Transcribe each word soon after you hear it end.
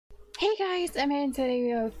Hey guys, I'm here today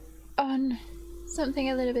we are on something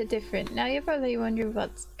a little bit different. Now you're probably wondering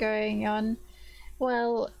what's going on.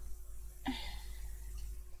 Well,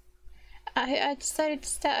 I decided to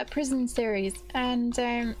start a prison series, and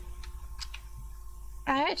I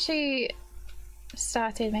actually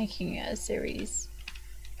started making a series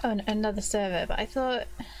on another server, but I thought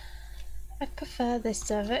I'd prefer this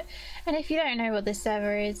server. And if you don't know what this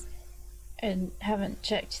server is and haven't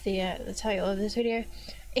checked the title of this video,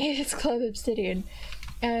 it's Club Obsidian.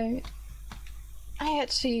 I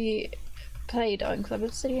actually played on Club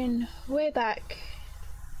Obsidian way back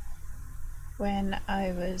when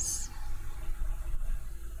I was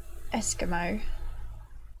Eskimo.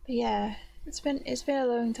 But yeah, it's been a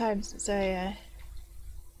long time since I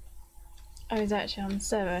was actually on the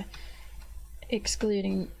server,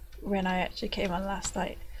 excluding when I actually came on last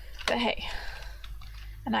night. But hey,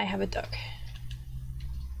 and I have a dog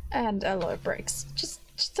and a lot of bricks. Just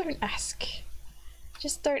don't ask.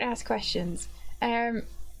 Just don't ask questions. So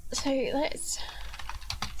let's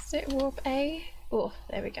warp A. Oh,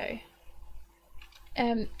 there we go.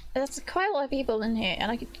 There's quite a lot of people in here,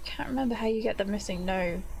 and I can't remember how you get the missing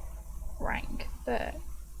no rank, but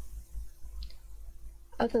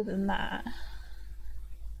other than that,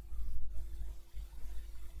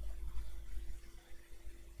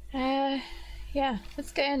 yeah,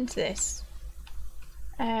 let's get into this.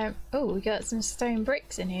 Oh, we got some stone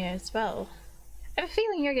bricks in here as well. I have a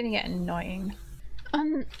feeling you're gonna get annoying.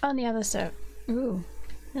 On the other side. Ooh,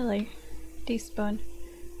 hello. Despawn.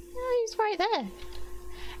 Oh, he's right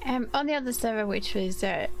there. On the other server, which was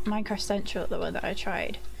Minecraft Central, the one that I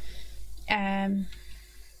tried,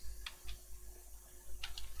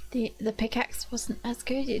 the pickaxe wasn't as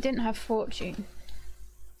good. It didn't have fortune.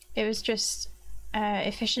 It was just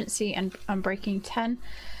efficiency and unbreaking 10,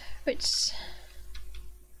 which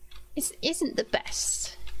isn't the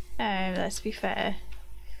best. Let's be fair.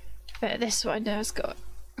 But this one has got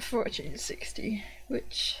fortune 60,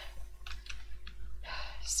 which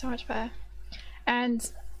is so much better. And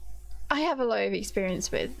I have a lot of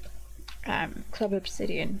experience with Club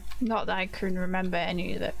Obsidian. Not that I can remember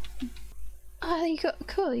any of it. Oh, you got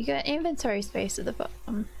cool. You got inventory space at the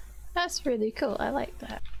bottom. That's really cool. I like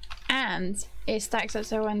that. And it stacks up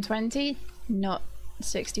to 120, not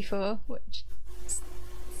 64, which is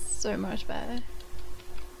so much better.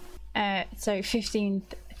 So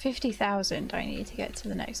 50,000 I need to get to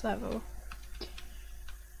the next level,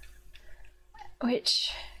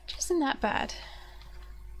 which isn't that bad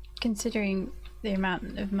considering the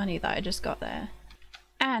amount of money that I just got there.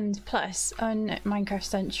 And plus, on Minecraft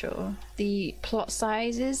Central, the plot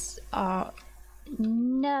sizes are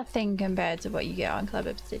nothing compared to what you get on Club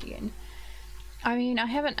Obsidian. I mean, I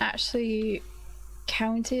haven't actually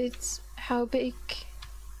counted how big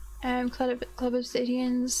Club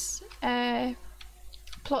Obsidian's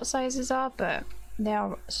plot sizes are, but they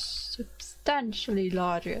are substantially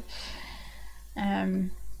larger. So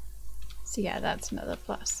yeah, that's another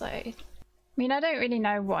plus side. I mean, I don't really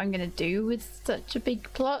know what I'm gonna do with such a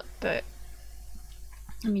big plot, but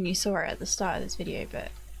I mean, you saw it at the start of this video.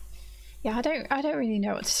 But yeah, I don't really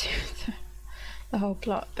know what to do with the whole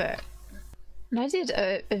plot. But and I did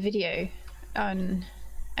a video on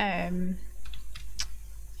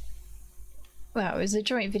well, it was a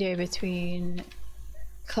joint video between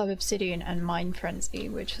Club Obsidian and Mind Frenzy,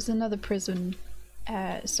 which was another prison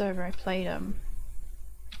server I played on.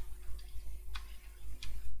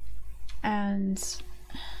 And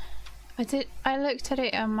I looked at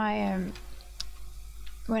it on my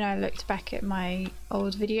when I looked back at my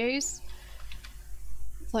old videos.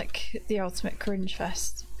 It's like the ultimate cringe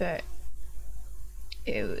fest, but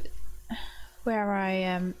where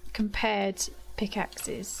I compared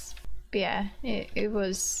pickaxes. But yeah, it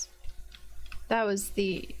was, that was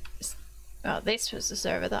well, this was the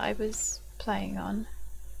server that I was playing on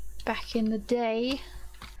back in the day.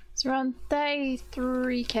 It's around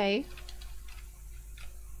 33k.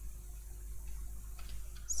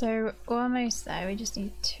 So almost there, we just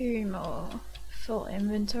need 2 more full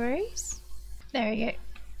inventories. There we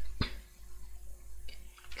go.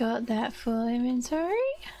 Got that full inventory.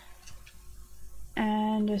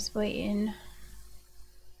 And just waiting.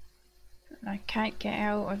 I can't get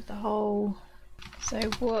out of the hole. So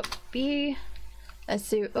warp B. Let's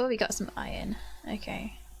do, oh, we got some iron.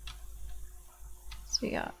 Okay. So we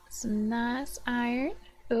got some nice iron.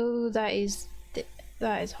 Oh, that is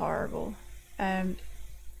horrible.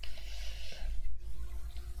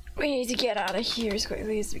 We need to get out of here as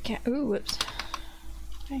quickly as we can. Ooh, whoops.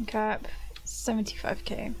 Rank up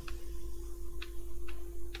 75k.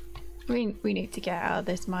 We need to get out of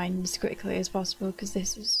this mine as quickly as possible because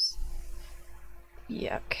this is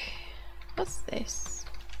yuck. What's this?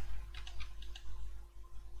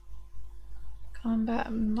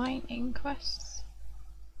 Combat mining quests.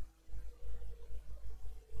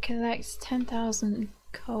 Collects 10,000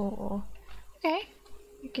 coal. Okay,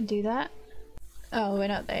 we can do that. Oh, we're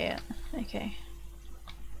not there yet. Okay.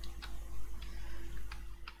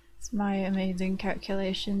 It's my amazing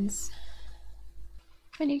calculations.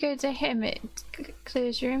 When you go to him, it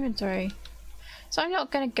clears your inventory. So I'm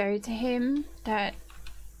not gonna go to him.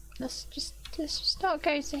 Let's just not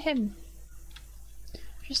go to him.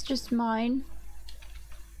 Just mine.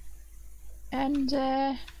 And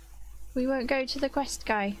we won't go to the quest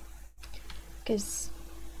guy. Cause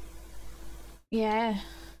yeah,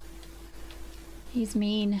 he's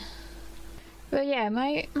mean. But yeah,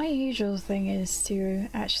 my usual thing is to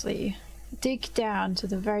actually dig down to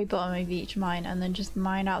the very bottom of each mine and then just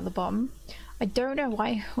mine out the bottom. I don't know why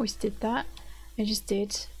I always did that. I just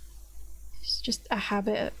did. It's just a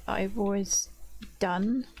habit I've always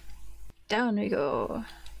done. Down we go.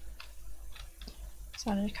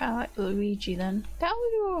 Sounded kind of like Luigi then. Down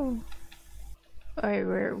we go!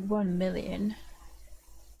 Over 1 million.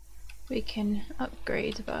 We can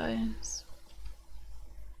upgrade the buttons.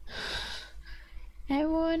 I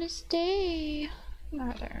wanna stay. No,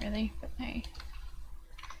 I don't really, but hey.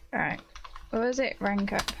 Alright. What was it?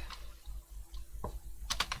 Rank up.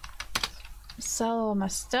 Sell all my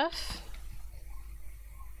stuff.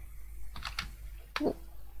 Ooh.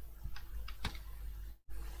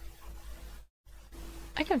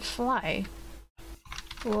 I can fly.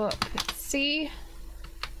 Look, let's see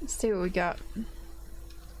what we got.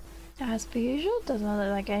 As per usual, doesn't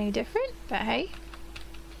look like any different, but hey.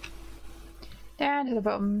 Down to the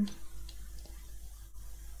bottom.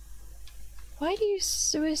 Why do you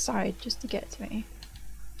suicide just to get to me?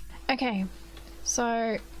 Okay, so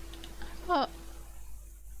I've got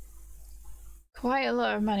quite a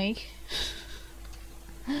lot of money.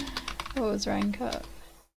 What was rank up?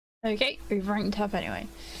 Okay, we've ranked up anyway.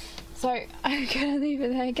 So I'm gonna leave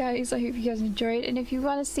it there, guys. I hope you guys enjoyed, and if you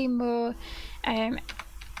want to see more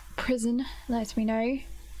prison, let me know.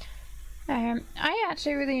 I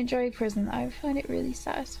actually really enjoy prison. I find it really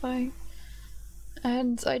satisfying,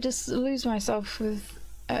 and I just lose myself with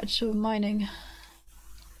actual mining.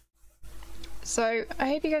 So I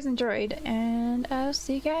hope you guys enjoyed, and I'll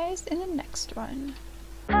see you guys in the next one.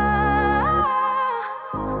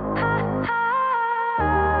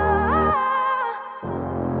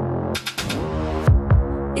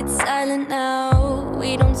 It's silent now,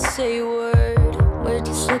 we don't say a word. We're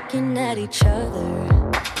just looking at each other.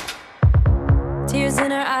 Tears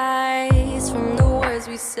in our eyes from the words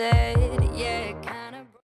we said, yeah.